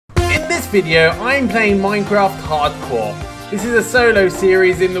this video, I'm playing Minecraft Hardcore. This is a solo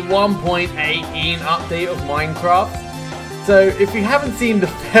series in the 1.18 update of Minecraft. So if you haven't seen the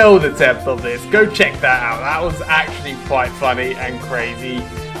failed attempt of this, go check that out. That was actually quite funny and crazy.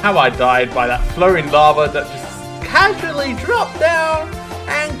 How I died by that flowing lava that just casually dropped down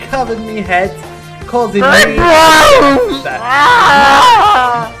and covered me head, causing me that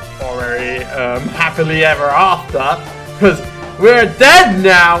very happily ever after, because we're dead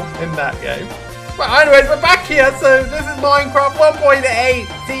now in that game. But anyways, we're back here, so this is Minecraft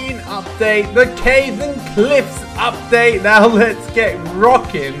 1.18 update, the Caves and Cliffs update. Now let's get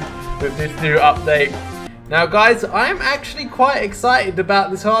rocking with this new update. Now guys, I'm actually quite excited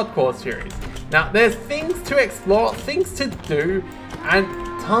about this hardcore series. Now there's things to explore, things to do, and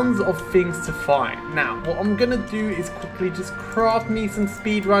tons of things to find. Now what I'm gonna do is quickly just craft me some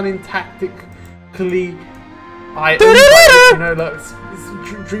speedrunning tactically items, like, you know, like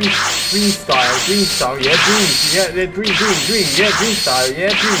dream style, yeah, dreams, yeah, dream, yeah, dream style,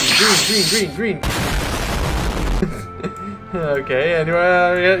 yeah, dream. Okay,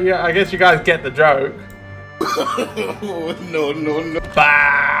 anyway, yeah, I guess you guys get the joke. No.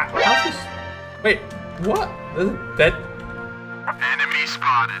 Bah! How's this? Wait, what? There's a dead enemy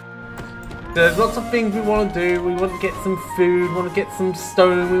spotted. There's lots of things we want to do. We want to get some food, we want to get some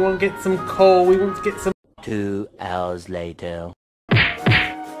stone, we want to get some coal, we want to get some... 2 hours later.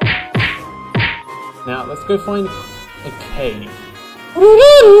 Now, let's go find a cave.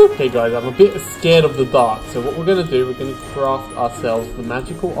 Okay guys, I'm a bit scared of the dark, so what we're going to do, we're going to craft ourselves the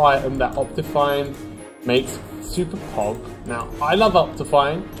magical item that Optifine makes super pog. Now, I love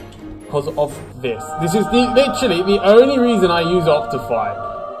Optifine because of this. This is literally the only reason I use Optifine,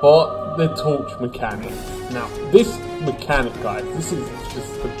 for the torch mechanic. Now, this mechanic, guys, this is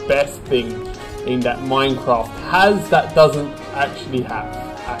just the best thing in that Minecraft has that doesn't actually have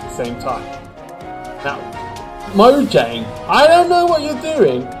at the same time. Now, Mojang, I don't know what you're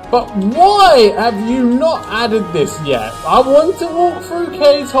doing, but why have you not added this yet? I want to walk through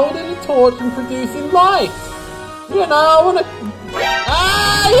caves holding a torch and producing light. You know, I want to...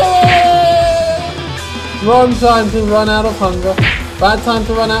 Ah, yeah! Wrong time to run out of hunger. Bad time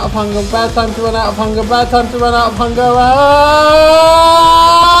to run out of hunger. Bad time to run out of hunger. Bad time to run out of hunger. Ah!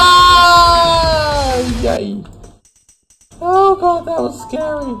 Yay. Oh god, that was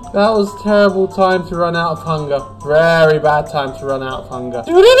scary. That was a terrible time to run out of hunger. Very bad time to run out of hunger.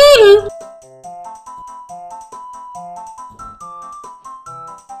 Doo-doo-doo-doo.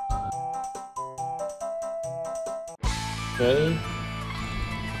 Okay.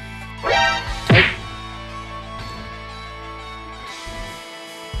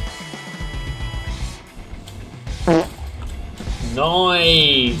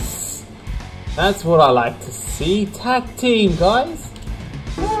 Nice! That's what I like to see. Tag team, guys!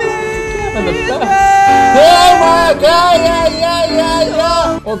 Yeah!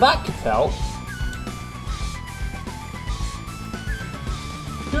 Well, that could help.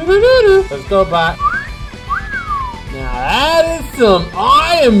 Let's go back. Now that is some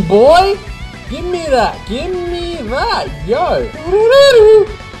iron, boy! Give me that! Give me that! Yo!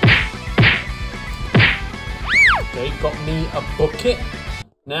 Okay, got me a bucket.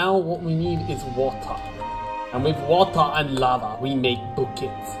 Now what we need is water. And with water and lava, we make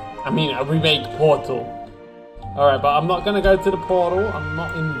buckets. We make portal. Alright, but I'm not going to go to the portal. I'm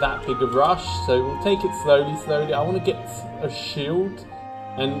not in that big a rush. So we'll take it slowly. I want to get a shield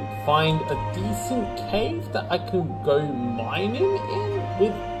and find a decent cave that I can go mining in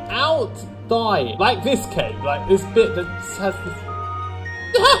without dying. Like this cave, like this bit that has this...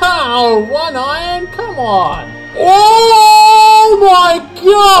 Oh, 1 iron? Come on! Oh my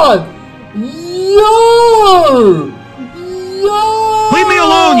god! Yo! Leave me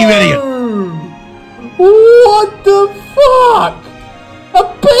alone, you idiot! What the fuck? A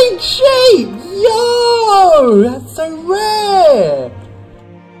big sheep! Yo! That's so rare!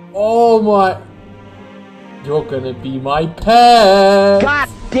 Oh my... You're gonna be my pet! God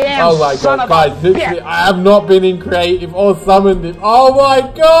damn! Oh my god, guys, literally, I have not been in creative or summoned him. Oh my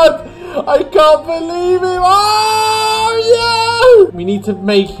god! I can't believe him! Oh yeah! We need to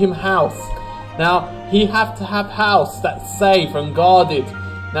make him house. Now, he have to have house that's safe and guarded.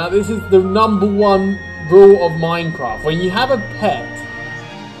 Now, this is the #1 rule of Minecraft. When you have a pet,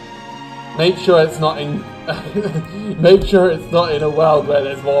 make sure it's not in make sure it's not in a world where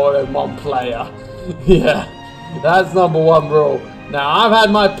there's more than one player. Yeah, that's #1 rule. Now, I've had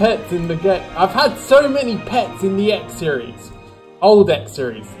my pets in the game. I've had so many pets in the X series, old X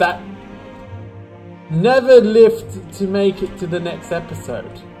series, that never lived to make it to the next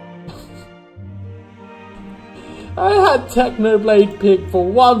episode. I had Technoblade Pig for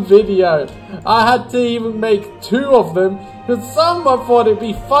one video. I had to even make 2 of them because someone thought it'd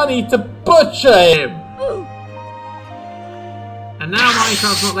be funny to butcher him. And now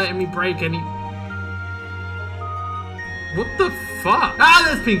Minecraft's not letting me break any... What the fuck? Ah,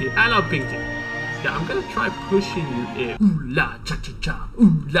 there's Pinky. Hello, Pinky. Yeah, I'm gonna try pushing you in. Ooh la cha cha cha.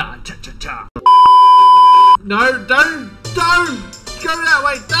 Ooh la cha cha cha. No, don't go that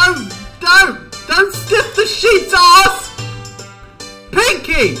way. Don't stiff the sheep's ass.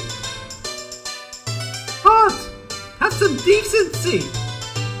 Pinky. What? Have some decency.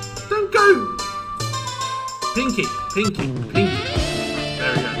 Don't go. Pinky. There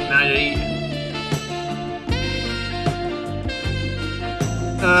we go. Now you're eating.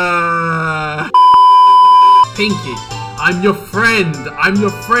 Pinky, I'm your friend. I'm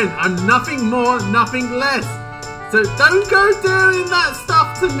nothing more, nothing less. So don't go doing that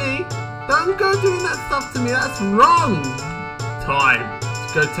stuff to me. Don't go doing that stuff to me. That's wrong. Time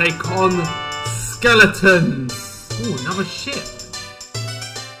to go take on skeletons. Ooh, another ship.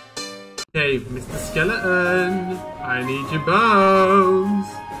 Okay, Mr. Skeleton, I need your bones.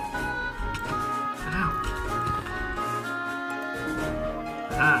 Ouch.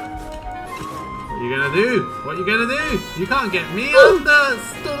 Ah. What are you gonna do? What are you gonna do? You can't get me on the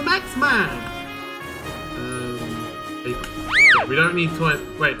Storm X-Man. Yeah, we don't need to...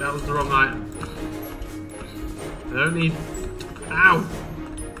 Wait, that was the wrong item. I don't need... Ow!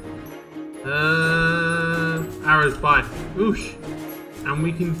 Arrows by. Oosh. And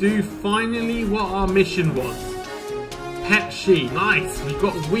we can do finally what our mission was. Pet sheep. Nice. We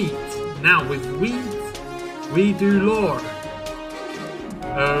got wheat. Now with wheat, we do lore.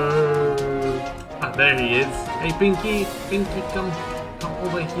 Ah, there he is. Hey, Pinky. Pinky, come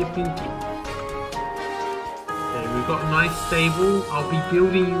over here, Pinky. Okay, we've got a nice stable. I'll be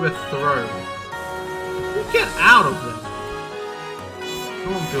building you a throne. Get out of there. I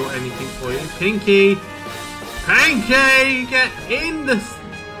won't build anything for you. Pinky! Pinky! Get in the...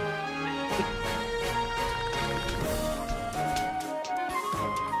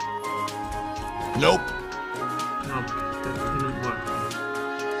 Nope. No, that didn't work.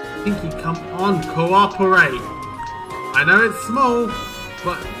 Pinky, come on, cooperate. I know it's small,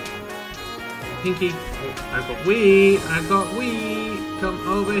 but... Pinky, oh, I got wheat. Come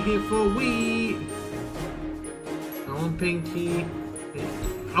over here for wheat. Come on, Pinky.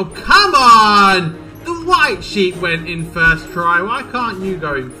 Oh, come on! The white sheep went in first try. Why can't you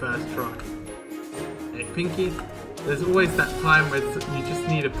go in first try? Hey, Pinky, there's always that time where you just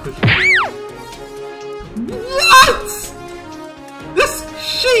need to push. What? This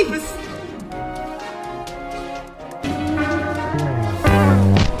sheep is...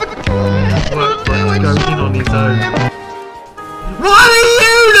 Work for it to go in on his own. What are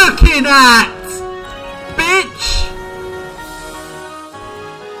you looking at? Bitch!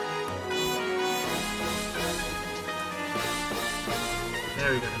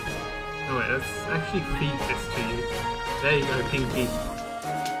 There we go. Oh wait, let's actually feed this to you. There you go, Pinky.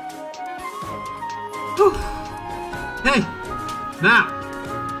 Whew. Hey! Now!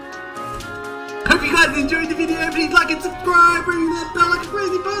 Hope you guys enjoyed the video. Please like and subscribe. Ring that bell like a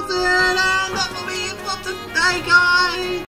crazy person. And that will be it for today, guys.